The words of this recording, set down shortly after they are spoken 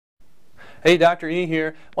Hey, Dr. E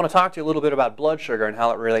here. I want to talk to you a little bit about blood sugar and how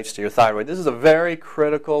it relates to your thyroid. This is a very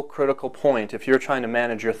critical point if you're trying to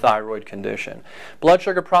manage your thyroid condition. Blood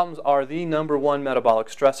sugar problems are the #1 metabolic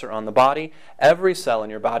stressor on the body. Every cell in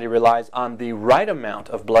your body relies on the right amount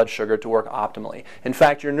of blood sugar to work optimally. In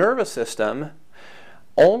fact, your nervous system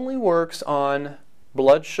only works on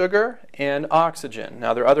blood sugar and oxygen.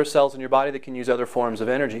 Now, there are other cells in your body that can use other forms of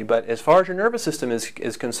energy, but as far as your nervous system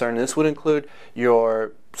is concerned, this would include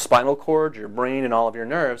your spinal cord, your brain, and all of your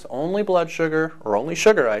nerves. Only blood sugar, or only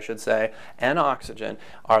sugar I should say, and oxygen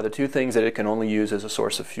are the two things that it can only use as a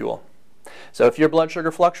source of fuel. So if your blood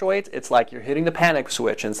sugar fluctuates, it's like you're hitting the panic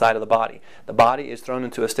switch inside of the body. The body is thrown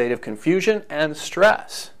into a state of confusion and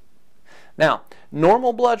stress. Now,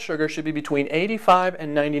 normal blood sugar should be between 85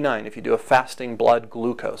 and 99 if you do a fasting blood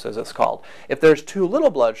glucose, as it's called. If there's too little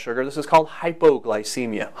blood sugar, this is called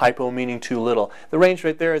hypoglycemia. Hypo meaning too little. The range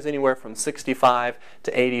right there is anywhere from 65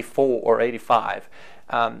 to 84 or 85.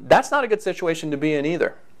 That's not a good situation to be in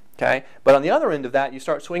either. Okay? But on the other end of that, you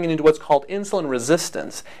start swinging into what's called insulin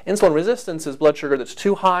resistance. Insulin resistance is blood sugar that's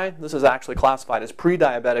too high. This is actually classified as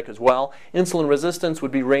pre-diabetic as well. Insulin resistance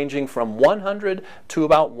would be ranging from 100 to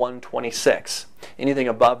about 126. Anything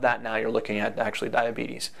above that, now you're looking at actually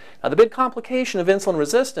diabetes. Now, the big complication of insulin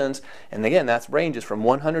resistance, and again, that ranges from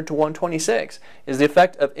 100 to 126, is the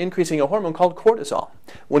effect of increasing a hormone called cortisol.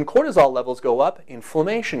 When cortisol levels go up,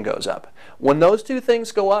 inflammation goes up. When those two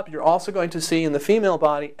things go up, you're also going to see in the female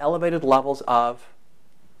body elevated levels of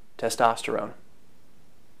testosterone.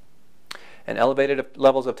 And elevated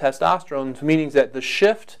levels of testosterone means that the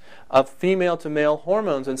shift of female to male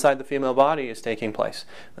hormones inside the female body is taking place.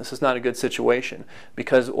 This is not a good situation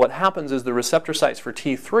because what happens is the receptor sites for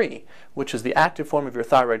T3, which is the active form of your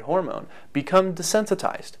thyroid hormone, become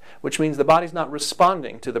desensitized, which means the body's not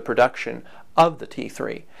responding to the production of the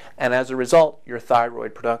T3. And as a result, your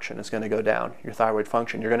thyroid production is going to go down, your thyroid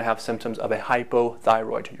function. You're going to have symptoms of a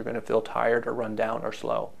hypothyroid. You're going to feel tired or run down or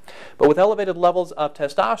slow. But with elevated levels of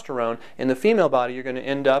testosterone in the female body, you're going to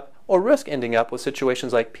end up or risk ending up with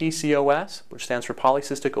situations like PCOS, which stands for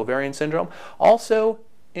polycystic ovarian syndrome, also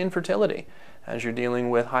infertility. As you're dealing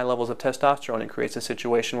with high levels of testosterone, it creates a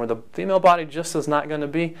situation where the female body just is not going to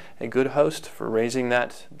be a good host for raising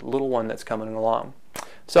that little one that's coming along.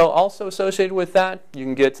 So also associated with that, you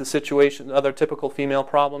can get to situations, other typical female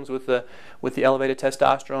problems with the elevated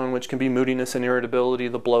testosterone, which can be moodiness and irritability,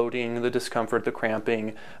 the bloating, the discomfort, the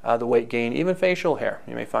cramping, the weight gain, even facial hair.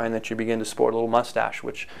 You may find that you begin to sport a little mustache,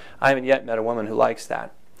 which I haven't yet met a woman who likes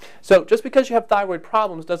that. So just because you have thyroid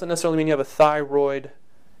problems doesn't necessarily mean you have a thyroid.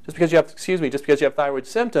 Just because you have thyroid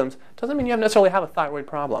symptoms doesn't mean you necessarily have a thyroid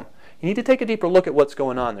problem. You need to take a deeper look at what's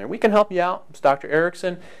going on there. We can help you out. It's Dr.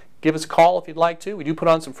 Erickson. Give us a call if you'd like to. We do put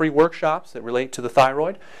on some free workshops that relate to the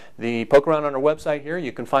thyroid. Poke around on our website here.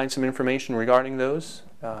 You can find some information regarding those.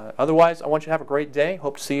 Otherwise, I want you to have a great day.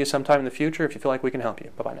 Hope to see you sometime in the future if you feel like we can help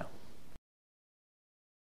you. Bye-bye now.